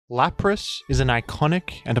Lapras is an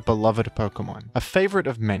iconic and a beloved Pokemon, a favorite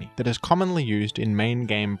of many that is commonly used in main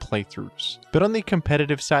game playthroughs. But on the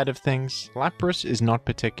competitive side of things, Lapras is not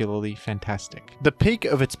particularly fantastic. The peak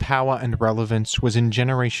of its power and relevance was in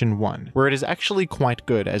Generation 1, where it is actually quite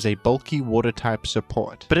good as a bulky water-type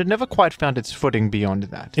support, but it never quite found its footing beyond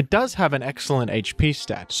that. It does have an excellent HP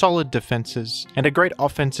stat, solid defenses, and a great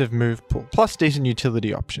offensive move pool, plus decent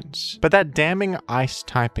utility options. But that damning ice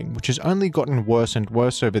typing, which has only gotten worse and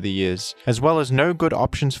worse over the years, as well as no good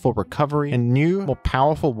options for recovery and new, more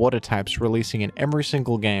powerful water types releasing in every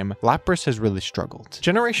single game, Lapras has really struggled.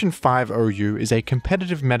 Generation 5 OU is a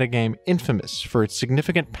competitive metagame infamous for its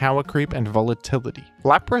significant power creep and volatility.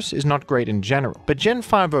 Lapras is not great in general, but Gen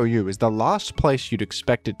 5 OU is the last place you'd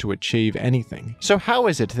expect it to achieve anything. So how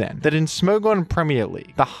is it then that in Smogon Premier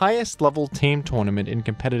League, the highest level team tournament in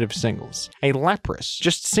competitive singles, a Lapras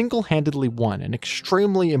just single-handedly won an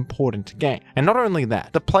extremely important game? And not only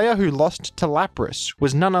that, the player who lost to Lapras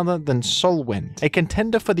was none other than Soulwind, a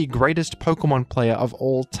contender for the greatest Pokemon player of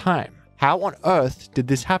all time. How on earth did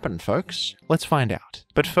this happen, folks? Let's find out.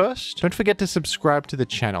 But first, don't forget to subscribe to the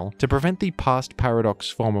channel to prevent the past paradox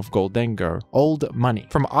form of Goldengo, old money,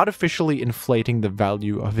 from artificially inflating the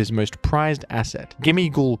value of his most prized asset,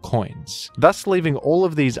 Gimmighoul coins, thus leaving all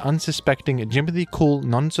of these unsuspecting Jimothy Cool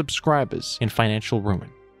non-subscribers in financial ruin.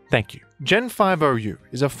 Thank you. Gen 5 OU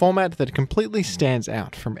is a format that completely stands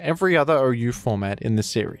out from every other OU format in the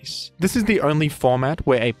series. This is the only format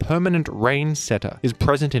where a permanent rain setter is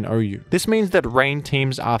present in OU. This means that rain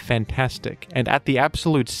teams are fantastic and at the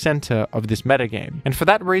absolute center of this metagame, and for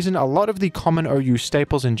that reason a lot of the common OU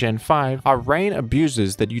staples in Gen 5 are rain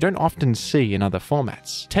abusers that you don't often see in other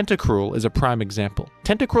formats. Tentacruel is a prime example.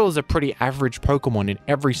 Tentacruel is a pretty average Pokemon in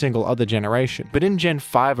every single other generation, but in Gen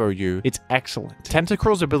 5 OU, it's excellent.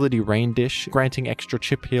 Tentacruel's ability Rain Dish, granting extra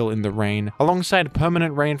chip heal in the rain, alongside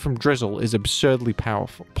permanent rain from Drizzle, is absurdly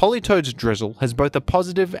powerful. Politoed's Drizzle has both a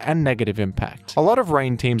positive and negative impact. A lot of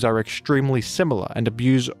rain teams are extremely similar and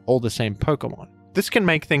abuse all the same Pokemon. This can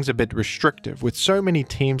make things a bit restrictive with so many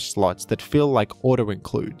team slots that feel like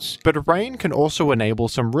auto-includes, but Rain can also enable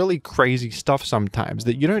some really crazy stuff sometimes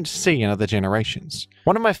that you don't see in other generations.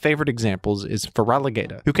 One of my favorite examples is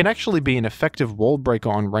Feraligatr, who can actually be an effective wall breaker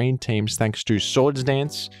on Rain teams thanks to Swords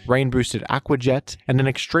Dance, Rain-boosted Aqua Jet, and an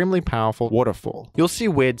extremely powerful Waterfall. You'll see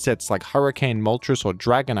weird sets like Hurricane Moltres or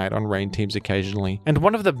Dragonite on Rain teams occasionally, and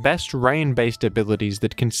one of the best Rain-based abilities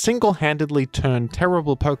that can single-handedly turn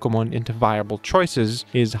terrible Pokemon into viable choices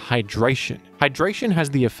is Hydration. Hydration has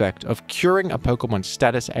the effect of curing a Pokemon's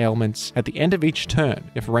status ailments at the end of each turn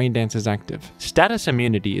if Rain Dance is active. Status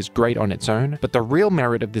immunity is great on its own, but the real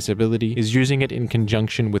merit of this ability is using it in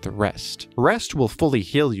conjunction with Rest. Rest will fully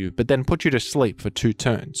heal you, but then put you to sleep for 2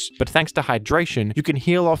 turns. But thanks to Hydration, you can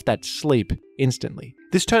heal off that sleep instantly.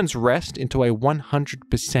 This turns Rest into a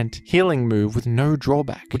 100% healing move with no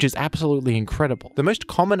drawback, which is absolutely incredible. The most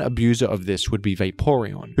common abuser of this would be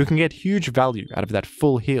Vaporeon, who can get huge value out of that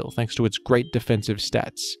full heal thanks to its great defensive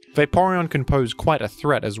stats. Vaporeon can pose quite a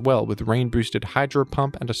threat as well with rain-boosted Hydro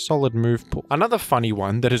Pump and a solid move pool. Another funny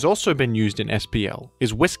one that has also been used in SPL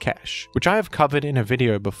is Whiscash, which I have covered in a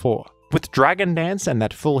video before. With Dragon Dance and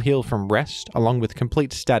that full heal from Rest, along with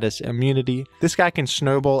complete status immunity, this guy can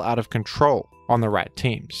snowball out of control on the right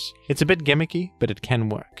teams. It's a bit gimmicky, but it can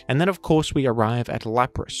work. And then of course we arrive at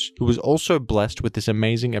Lapras, who was also blessed with this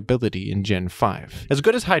amazing ability in Gen 5. As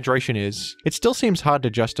good as Hydration is, it still seems hard to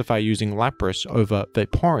justify using Lapras over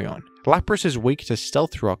Vaporeon. Lapras is weak to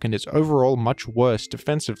Stealth Rock and is overall much worse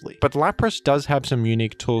defensively, but Lapras does have some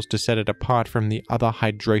unique tools to set it apart from the other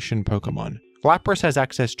Hydration Pokemon. Lapras has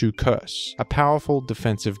access to Curse, a powerful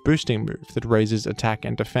defensive boosting move that raises attack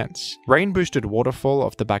and defense. Rain-boosted Waterfall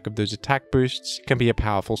off the back of those attack boosts can be a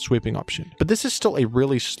powerful sweeping option, but this is still a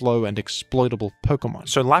really slow and exploitable Pokemon,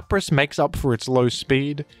 so Lapras makes up for its low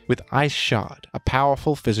speed with Ice Shard, a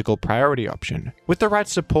powerful physical priority option. With the right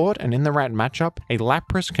support and in the right matchup, a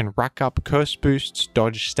Lapras can rack up Curse boosts,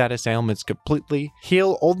 dodge status ailments completely,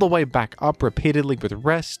 heal all the way back up repeatedly with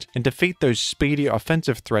Rest, and defeat those speedy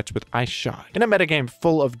offensive threats with Ice Shard. In a metagame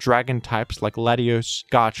full of dragon types like Latios,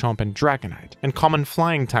 Garchomp, and Dragonite, and common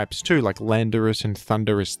flying types too like Lapras and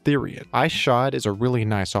Thundurus-Therian, Ice Shard is a really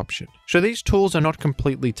nice option. So these tools are not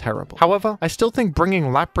completely terrible. However, I still think bringing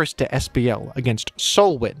Lapras to SPL against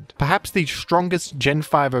Soulwind, perhaps the strongest Gen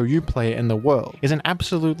 5 OU player in the world, is an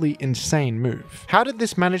absolutely insane move. How did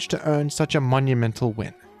this manage to earn such a monumental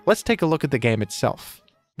win? Let's take a look at the game itself.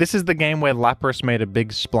 This is the game where Lapras made a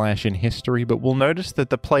big splash in history, but we'll notice that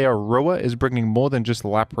the player Rewer is bringing more than just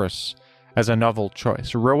Lapras as a novel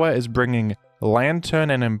choice. Rewer is bringing Lantern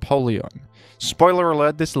and Empoleon. Spoiler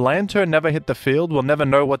alert, this Lantern never hit the field. We'll never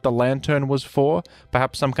know what the Lantern was for.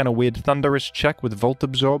 Perhaps some kind of weird Thundurus check with Volt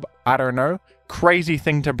Absorb. I don't know. Crazy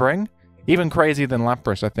thing to bring. Even crazier than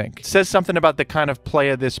Lapras, I think. It says something about the kind of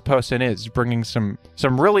player this person is, bringing some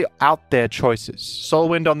really out there choices.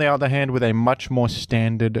 Soulwind, on the other hand, with a much more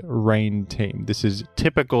standard Rain team. This is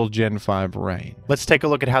typical Gen 5 Rain. Let's take a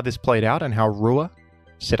look at how this played out and how Rewer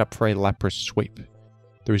set up for a Lapras sweep.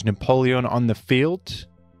 There is an Empoleon on the field.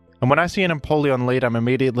 And when I see an Empoleon lead, I'm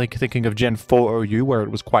immediately thinking of Gen 4 OU, where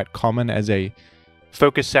it was quite common as a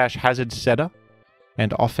Focus Sash hazard setter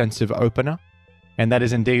and offensive opener. And that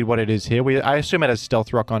is indeed what it is here. I assume it has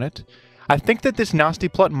Stealth Rock on it. I think that this Nasty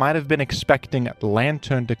Plot might have been expecting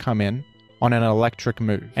Lantern to come in on an electric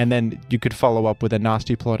move. And then you could follow up with a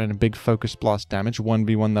Nasty Plot and a big Focus Blast damage,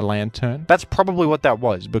 1v1 the Lantern. That's probably what that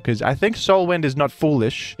was, because I think Soulwind is not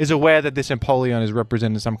foolish, is aware that this Empoleon is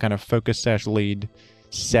representing some kind of Focus Sash lead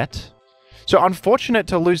set. So unfortunate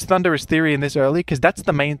to lose Thundurus-Therian this early, because that's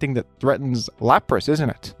the main thing that threatens Lapras, isn't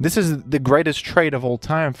it? This is the greatest trade of all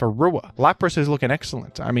time for Rewer. Lapras is looking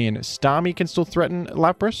excellent. I mean, Starmie can still threaten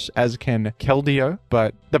Lapras, as can Keldeo,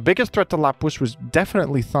 but the biggest threat to Lapras was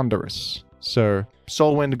definitely Thundurus. So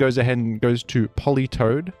Soulwind goes ahead and goes to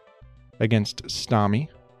Politoed against Starmie.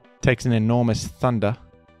 Takes an enormous Thunder,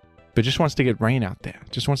 but just wants to get Rain out there.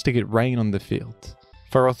 Just wants to get Rain on the field.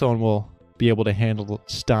 Ferrothorn will be able to handle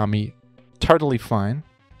Starmie totally fine.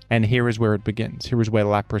 And here is where it begins. Here is where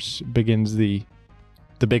Lapras begins the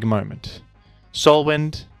big moment.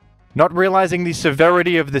 Soulwind, not realizing the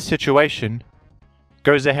severity of the situation,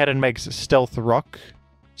 goes ahead and makes Stealth Rock.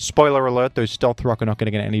 Spoiler alert, those Stealth Rock are not going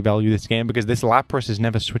to get any value this game because this Lapras is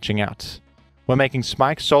never switching out. We're making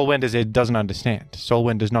spikes. Soulwind doesn't understand.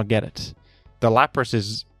 Soulwind does not get it. The Lapras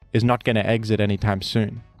is not going to exit anytime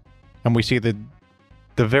soon. And we see the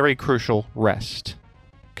very crucial rest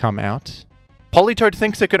come out. Politoed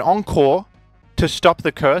thinks it could Encore to stop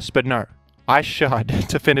the curse, but no. Ice Shard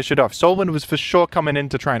to finish it off. Soulwind was for sure coming in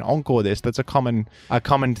to try and Encore this. That's a common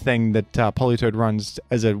thing that Politoed runs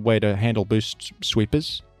as a way to handle boost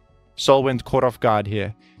sweepers. Soulwind caught off guard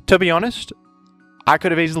here. To be honest, I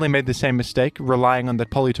could have easily made the same mistake, relying on the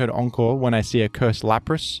Politoed Encore when I see a cursed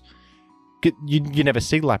Lapras. You never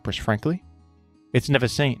see Lapras, frankly. It's never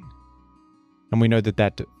seen. And we know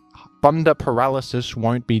that Thunder Paralysis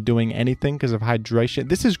won't be doing anything because of hydration.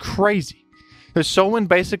 This is crazy. So Soulwind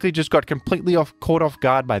basically just got completely caught off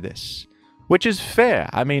guard by this. Which is fair.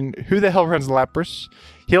 I mean, who the hell runs Lapras?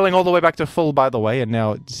 Healing all the way back to full, by the way, and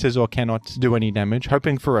now Scizor cannot do any damage.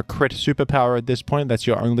 Hoping for a crit superpower at this point, that's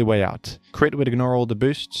your only way out. Crit would ignore all the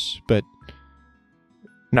boosts, but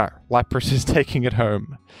no. Lapras is taking it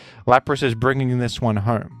home. Lapras is bringing this one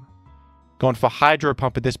home. Going for Hydro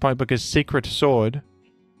Pump at this point because Secret Sword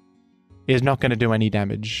is not going to do any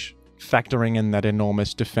damage, factoring in that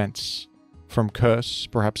enormous defense from Curse.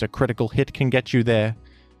 Perhaps a critical hit can get you there.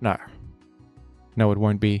 No. No, it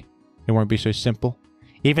won't be. It won't be so simple.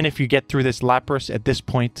 Even if you get through this Lapras, at this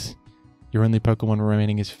point, your only Pokemon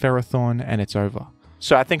remaining is Ferrothorn, and it's over.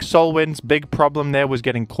 So I think Soulwind's big problem there was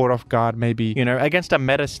getting caught off guard. Maybe, you know, against a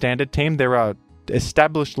meta standard team, there are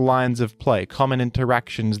established lines of play, common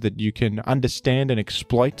interactions that you can understand and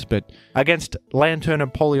exploit, but against Lantern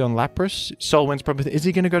and Empoleon Lapras, Soulwind's probably, is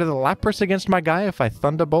he going to go to the Lapras against my guy if I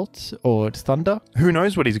Thunderbolt or Thunder? Who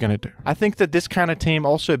knows what he's going to do? I think that this kind of team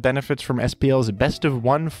also benefits from SPL's best of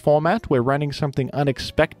one format, where running something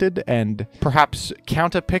unexpected and perhaps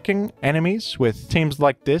counter-picking enemies with teams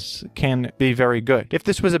like this can be very good. If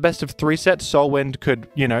this was a best of 3 set, Soulwind could,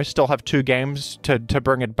 you know, still have 2 games to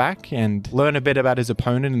bring it back and learn a bit about his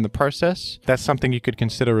opponent in the process. That's something you could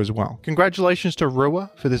consider as well. Congratulations to Rewer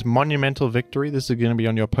for this monumental victory. This is going to be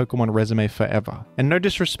on your Pokemon resume forever. And no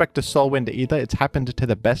disrespect to Soulwind either. It's happened to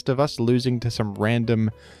the best of us, losing to some random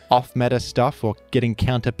off-meta stuff or getting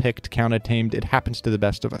counter-picked, counter-teamed. It happens to the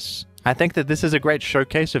best of us. I think that this is a great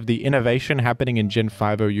showcase of the innovation happening in Gen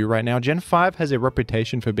 5 OU right now. Gen 5 has a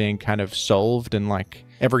reputation for being kind of solved and like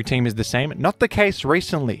every team is the same. Not the case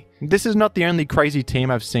recently. This is not the only crazy team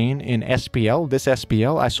I've seen in SPL. This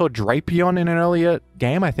SPL, I saw Drapion in an earlier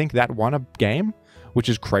game. I think that won a game, which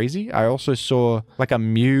is crazy. I also saw like a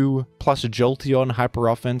Mew plus a Jolteon hyper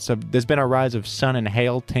offense. There's been a rise of Sun and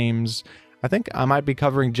Hail teams. I think I might be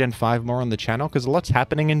covering Gen 5 more on the channel because a lot's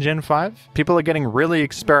happening in Gen 5. People are getting really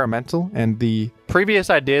experimental, and the previous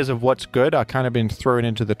ideas of what's good are kind of being thrown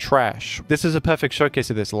into the trash. This is a perfect showcase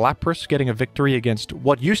of this. Lapras getting a victory against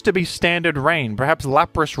what used to be standard Rain. Perhaps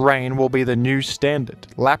Lapras Rain will be the new standard.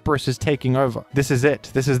 Lapras is taking over. This is it.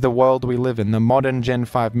 This is the world we live in. The modern Gen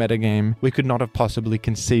 5 metagame we could not have possibly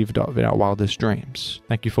conceived of in our wildest dreams.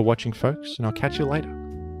 Thank you for watching, folks, and I'll catch you later.